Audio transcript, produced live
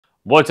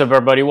What's up,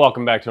 everybody?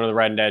 Welcome back to another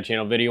Rad and Dad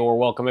channel video, or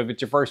welcome if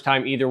it's your first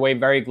time. Either way,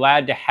 very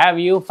glad to have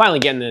you. Finally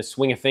getting the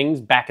swing of things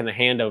back in the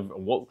hand of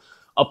what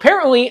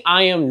apparently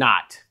I am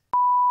not.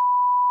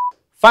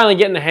 Finally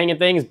getting the hang of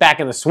things, back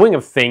in the swing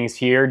of things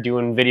here,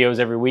 doing videos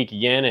every week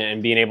again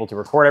and being able to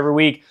record every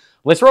week.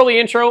 Let's roll the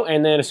intro,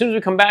 and then as soon as we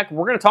come back,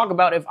 we're going to talk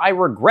about if I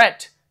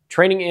regret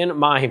trading in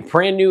my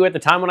brand new, at the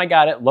time when I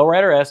got it,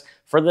 Lowrider S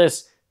for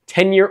this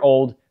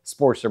 10-year-old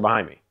Sportster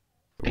behind me.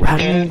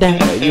 Riding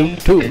down a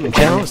YouTube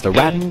channel, it's the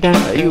riding down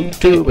a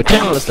YouTube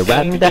channel, it's the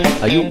riding down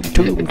a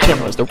YouTube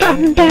channel, it's the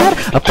riding down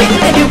a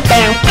brand new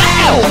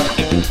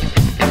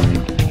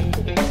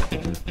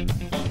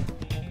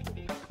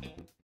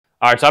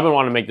Alright, so I've been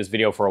wanting to make this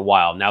video for a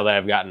while. Now that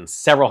I've gotten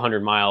several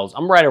hundred miles,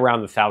 I'm right around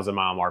the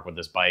 1,000-mile mark with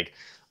this bike.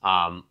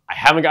 I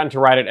haven't gotten to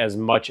ride it as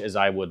much as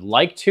I would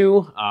like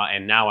to,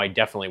 and now I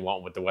definitely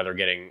won't with the weather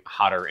getting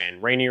hotter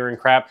and rainier and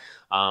crap.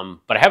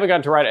 But I haven't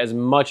gotten to ride it as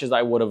much as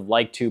I would have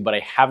liked to, but I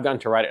have gotten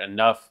to ride it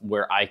enough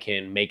where I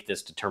can make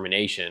this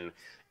determination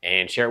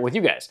and share it with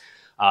you guys.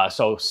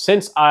 So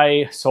since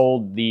I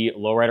sold the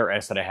Lowrider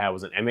S that I had,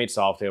 was an M8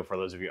 Softail for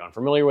those of you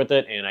unfamiliar with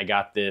it, and I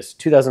got this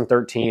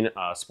 2013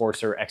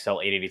 Sportster XL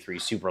 883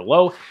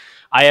 Superlow,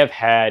 I have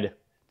had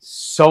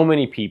so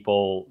many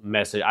people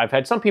message. I've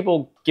had some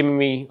people giving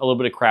me a little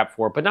bit of crap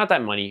for it, but not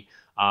that many.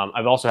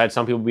 I've also had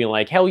some people being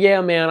like, hell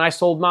yeah, man, I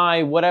sold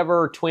my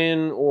whatever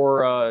twin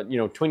or,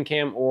 twin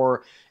cam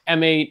or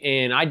M8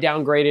 and I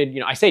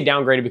downgraded. I say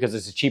downgraded because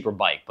it's a cheaper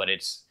bike, but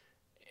it's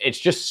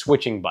just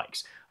switching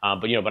bikes.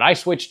 But I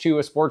switched to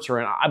a Sportster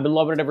and I've been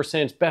loving it ever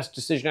since. Best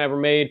decision I ever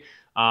made.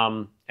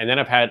 And then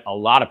I've had a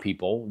lot of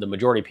people, the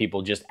majority of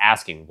people, just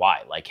asking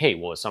why. Like, hey,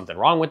 well, is something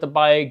wrong with the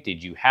bike?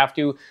 Did you have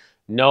to?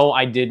 No,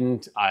 I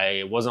didn't.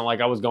 It wasn't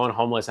like I was going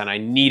homeless and I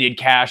needed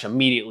cash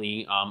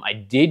immediately. I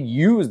did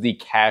use the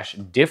cash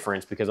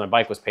difference because my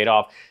bike was paid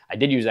off. I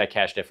did use that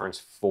cash difference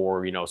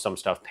for, some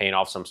stuff, paying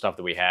off some stuff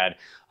that we had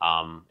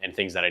and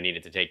things that I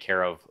needed to take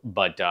care of.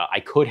 But I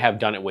could have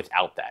done it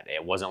without that.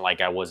 It wasn't like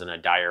I was in a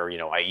dire,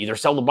 I either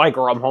sell the bike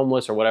or I'm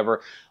homeless or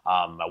whatever.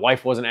 My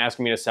wife wasn't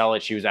asking me to sell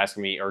it. She was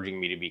asking me, urging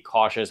me to be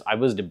cautious. I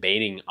was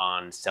debating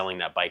on selling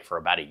that bike for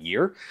about a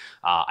year.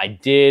 I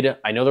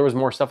know there was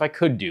more stuff I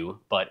could do,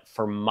 but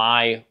for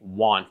my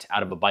want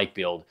out of a bike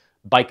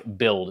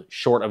build,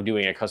 short of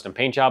doing a custom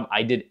paint job,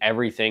 I did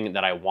everything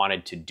that I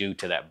wanted to do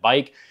to that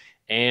bike.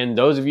 And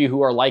those of you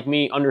who are like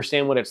me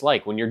understand what it's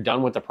like. When you're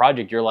done with the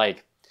project, you're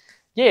like,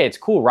 yeah, it's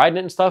cool riding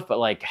it and stuff, but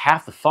like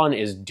half the fun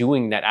is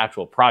doing that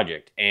actual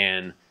project.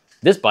 And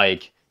this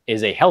bike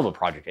is a hell of a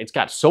project. It's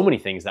got so many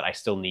things that I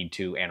still need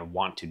to and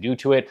want to do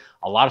to it.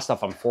 A lot of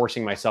stuff I'm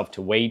forcing myself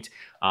to wait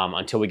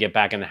until we get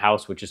back in the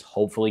house, which is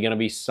hopefully going to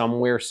be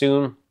somewhere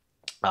soon.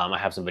 I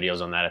have some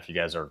videos on that if you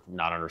guys are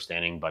not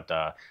understanding, but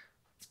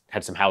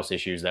had some house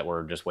issues that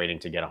we're just waiting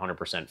to get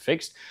 100%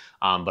 fixed.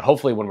 But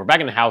hopefully when we're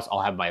back in the house,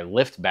 I'll have my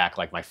lift back,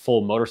 like my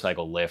full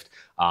motorcycle lift.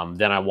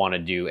 Then I want to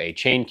do a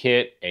chain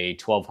kit, a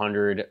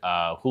 1200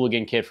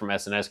 hooligan kit from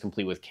S&S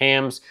complete with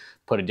cams,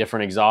 put a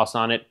different exhaust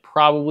on it.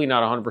 Probably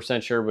not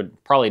 100% sure,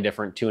 but probably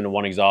different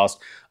 2-in-1 exhaust.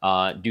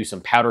 Do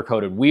some powder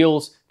coated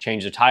wheels,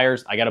 change the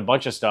tires. I got a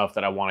bunch of stuff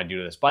that I want to do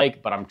to this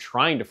bike, but I'm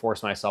trying to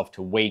force myself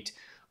to wait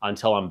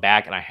until I'm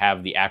back and I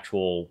have the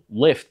actual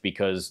lift,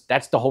 because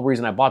that's the whole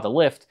reason I bought the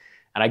lift.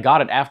 And I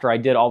got it after I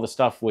did all the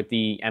stuff with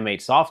the M8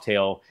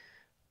 Softail.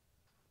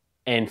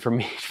 And for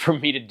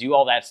me to do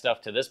all that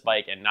stuff to this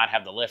bike and not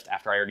have the lift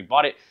after I already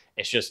bought it,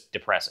 it's just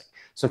depressing.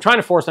 So I'm trying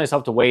to force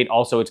myself to wait.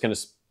 Also, it's going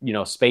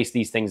to, space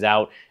these things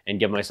out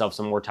and give myself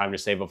some more time to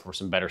save up for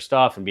some better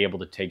stuff and be able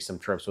to take some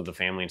trips with the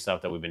family and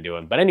stuff that we've been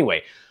doing. But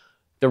anyway,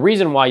 the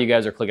reason why you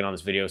guys are clicking on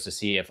this video is to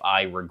see if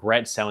I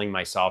regret selling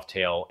my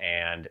Softail.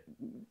 And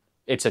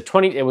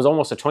it was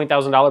almost a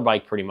 $20,000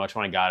 bike pretty much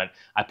when I got it.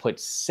 I put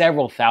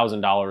several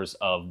 $1,000s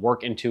of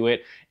work into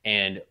it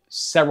and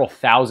several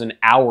thousand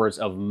hours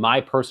of my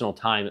personal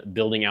time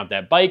building out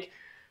that bike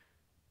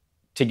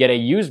to get a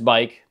used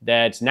bike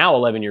that's now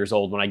 11 years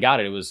old. When I got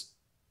it, it was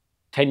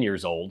 10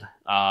 years old.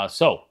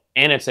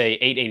 And it's a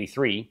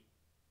 883,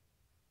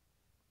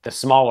 the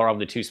smaller of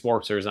the two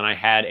Sportsters, and I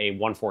had a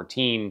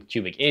 114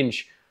 cubic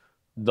inch,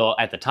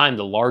 at the time,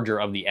 the larger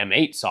of the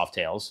M8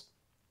 Softails.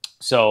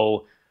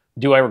 So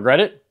do I regret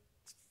it?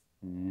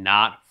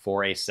 Not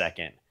for a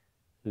second.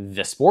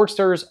 The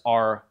Sportsters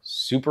are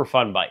super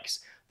fun bikes.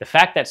 The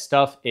fact that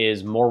stuff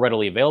is more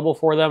readily available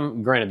for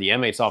them, granted the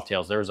M8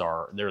 Softails, there's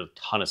a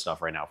ton of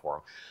stuff right now for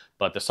them.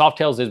 But the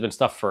Softails, there's been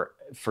stuff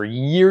for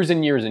years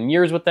and years and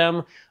years with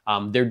them.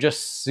 They're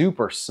just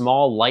super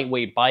small,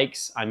 lightweight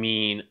bikes. I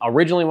mean,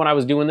 originally when I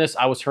was doing this,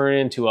 I was turning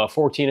into a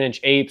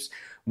 14-inch Apes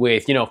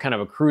with, kind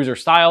of a cruiser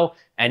style.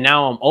 And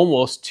now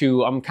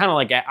I'm kind of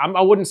like,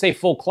 I wouldn't say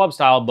full club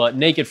style, but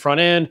naked front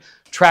end,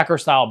 tracker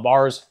style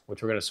bars,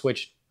 which we're going to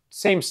switch,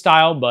 same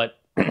style, but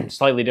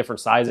slightly different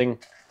sizing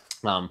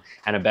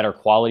and a better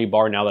quality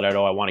bar now that I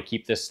know I want to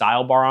keep this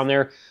style bar on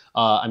there.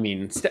 I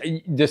mean,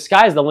 the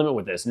sky's the limit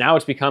with this. Now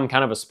it's become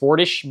kind of a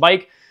sportish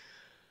bike.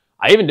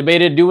 I even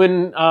debated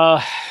doing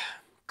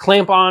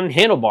clamp-on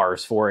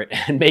handlebars for it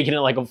and making it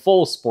like a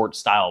full sport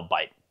style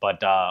bike.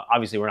 But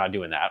obviously we're not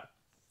doing that.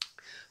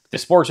 The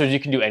Sportsters, you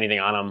can do anything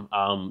on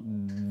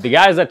them. The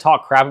guys that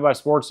talk crap about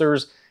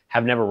Sportsters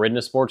have never ridden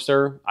a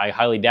Sportster. I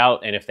highly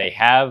doubt, and if they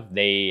have,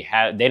 they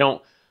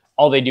don't.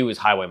 All they do is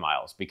highway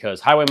miles,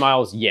 because highway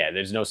miles, yeah,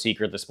 there's no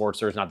secret the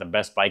Sportster is not the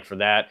best bike for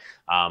that,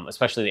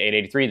 especially the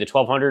 883, the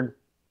 1200.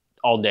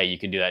 All day you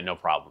can do that, no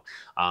problem.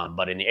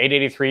 But in the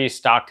 883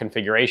 stock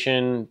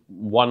configuration,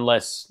 one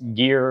less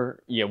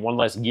gear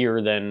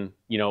than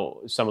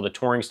some of the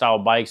touring style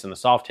bikes and the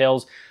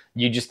Softails.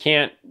 You just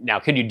can't.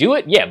 Now, could you do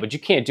it? Yeah, but you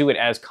can't do it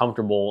as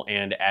comfortable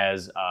and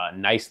as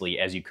nicely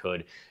as you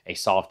could a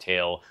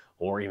Softail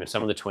or even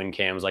some of the twin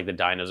cams like the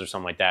Dynas or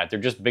something like that. They're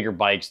just bigger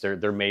bikes.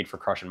 They're made for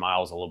crushing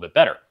miles a little bit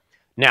better.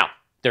 Now,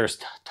 there's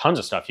tons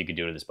of stuff you could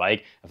do to this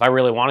bike. If I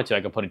really wanted to,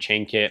 I could put a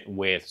chain kit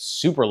with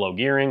super low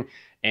gearing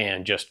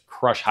and just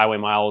crush highway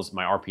miles.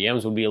 My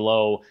RPMs would be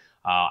low.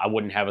 I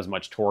wouldn't have as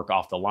much torque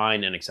off the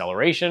line and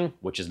acceleration,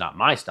 which is not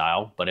my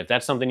style. But if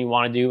that's something you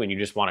want to do and you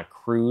just want to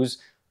cruise,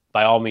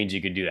 by all means,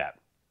 you could do that.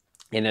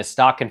 In a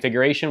stock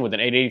configuration with an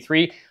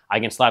 883, I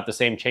can slap the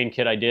same chain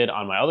kit I did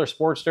on my other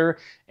Sportster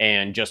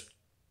and just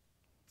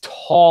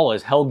tall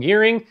as hell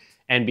gearing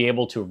and be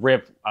able to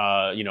rip,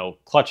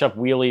 clutch up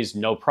wheelies,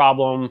 no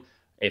problem.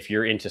 If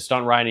you're into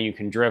stunt riding, you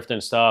can drift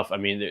and stuff. I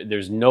mean,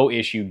 there's no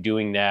issue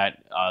doing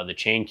that. The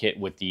chain kit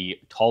with the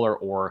taller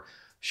or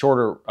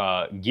shorter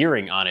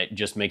gearing on it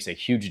just makes a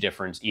huge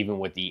difference, even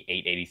with the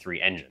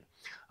 883 engine.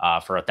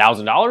 For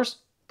 $1,000,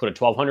 put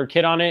a 1200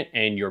 kit on it,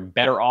 and you're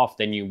better off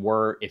than you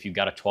were if you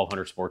got a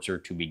 1200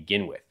 Sportster to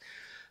begin with.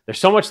 There's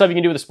so much stuff you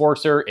can do with a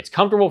Sportster. It's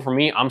comfortable for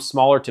me. I'm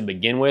smaller to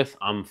begin with.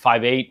 I'm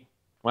 5'8".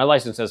 My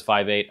license says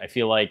 5'8". I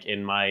feel like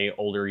in my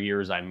older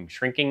years, I'm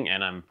shrinking,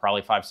 and I'm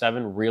probably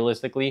 5'7",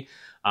 realistically.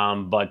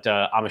 But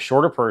I'm a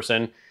shorter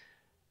person.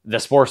 The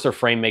Sportster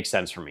frame makes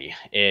sense for me.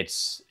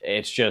 It's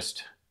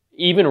just,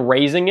 even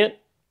raising it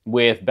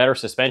with better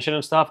suspension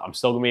and stuff, I'm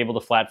still gonna be able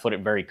to flat foot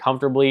it very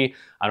comfortably.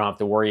 I don't have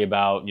to worry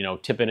about,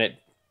 tipping it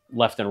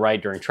left and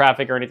right during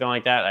traffic or anything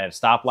like that. I had a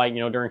stoplight,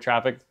 during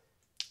traffic.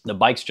 The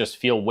bikes just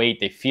feel weight.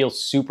 They feel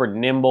super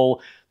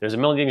nimble. There's a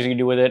million things you can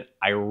do with it.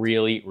 I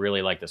really,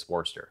 really like the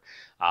Sportster.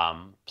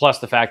 Plus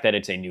the fact that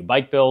it's a new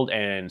bike build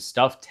and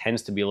stuff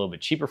tends to be a little bit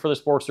cheaper for the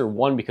Sportster.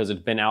 One, because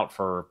it's been out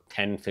for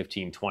 10,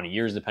 15, 20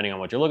 years, depending on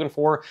what you're looking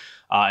for.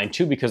 And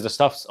two, because the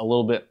stuff's a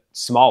little bit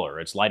smaller.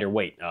 It's lighter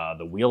weight.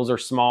 The wheels are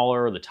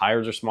smaller. The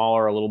tires are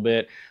smaller a little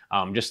bit.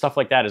 Just stuff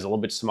like that is a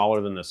little bit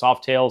smaller than the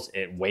Softails.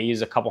 It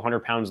weighs a couple 100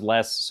 pounds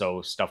less,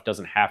 so stuff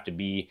doesn't have to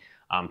be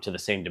to the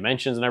same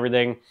dimensions and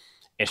everything.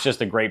 It's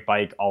just a great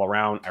bike all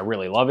around. I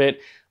really love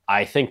it.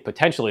 I think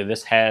potentially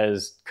this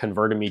has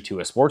converted me to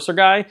a Sportster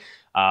guy.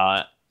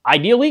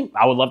 Ideally,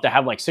 I would love to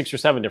have like 6 or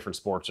 7 different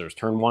Sportsters.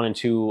 Turn one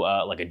into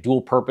like a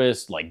dual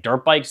purpose, like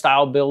dirt bike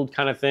style build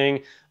kind of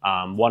thing.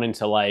 One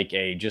into like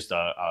just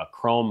a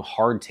chrome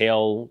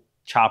hardtail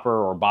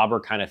chopper or bobber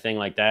kind of thing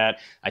like that.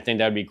 I think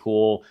that'd be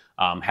cool.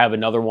 Have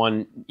another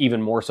one,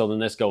 even more so than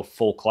this, go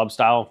full club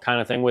style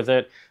kind of thing with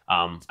it.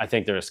 I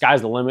think the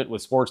sky's the limit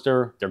with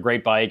Sportster. They're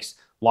great bikes.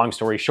 Long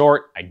story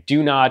short, I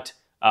do not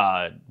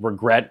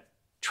regret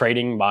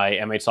trading my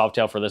M8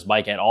 Softail for this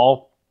bike at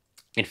all.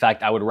 In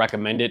fact, I would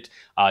recommend it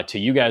to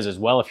you guys as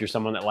well if you're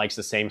someone that likes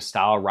the same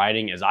style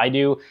riding as I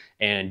do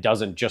and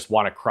doesn't just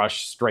want to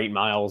crush straight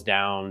miles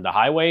down the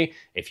highway.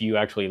 If you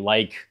actually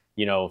like,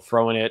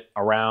 throwing it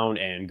around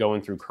and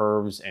going through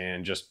curves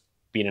and just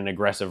being an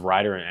aggressive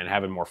rider and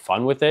having more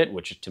fun with it,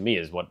 which to me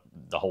is what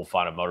the whole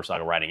fun of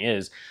motorcycle riding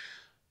is,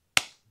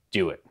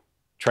 do it.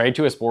 Trade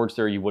to a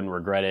Sportster, you wouldn't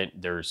regret it.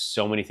 There's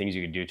so many things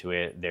you could do to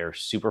it. They're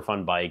super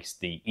fun bikes.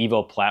 The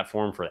Evo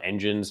platform for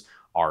engines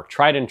are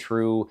tried and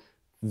true,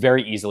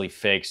 very easily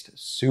fixed,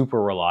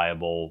 super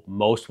reliable.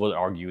 Most would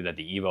argue that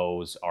the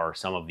Evos are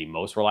some of the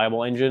most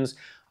reliable engines,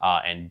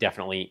 and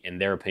definitely, in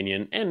their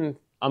opinion, and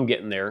I'm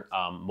getting there,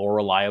 more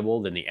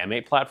reliable than the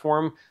M8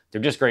 platform.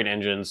 They're just great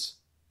engines.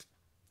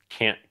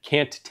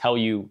 Can't tell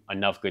you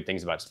enough good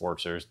things about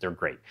Sportsters. They're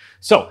great.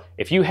 So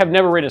if you have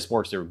never ridden a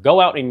Sportster,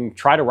 go out and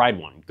try to ride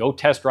one. Go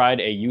test ride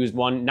a used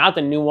one, not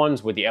the new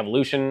ones with the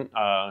Evolution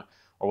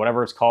or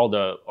whatever it's called,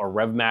 or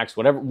RevMax,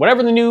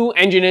 whatever the new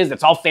engine is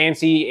that's all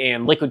fancy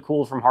and liquid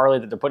cooled from Harley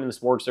that they're putting in the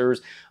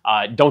Sportsters.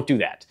 Don't do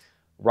that.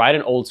 Ride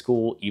an old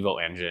school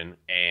Evo engine,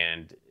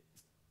 and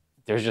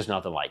there's just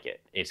nothing like it.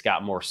 It's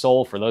got more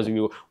soul. For those of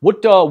you,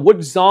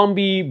 what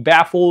zombie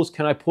baffles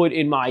can I put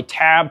in my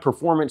Tab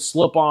Performance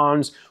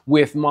slip-ons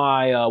with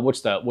my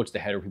what's the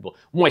header, people?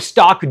 My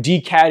stock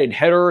decatted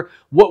header.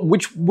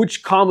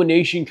 Which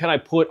combination can I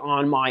put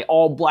on my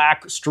all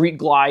black Street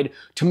Glide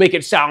to make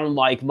it sound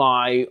like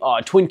my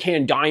twin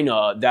can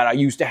Dyna that I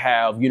used to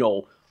have,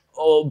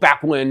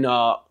 back when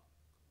I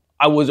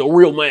was a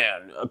real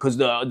man, because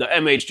the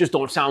M8s just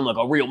don't sound like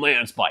a real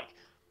man's bike.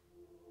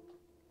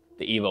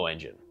 The Evo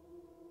engine.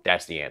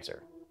 That's the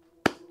answer.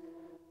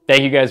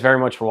 Thank you guys very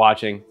much for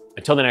watching.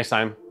 Until the next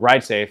time,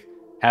 ride safe,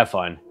 have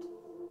fun.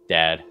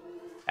 Dad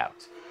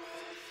out.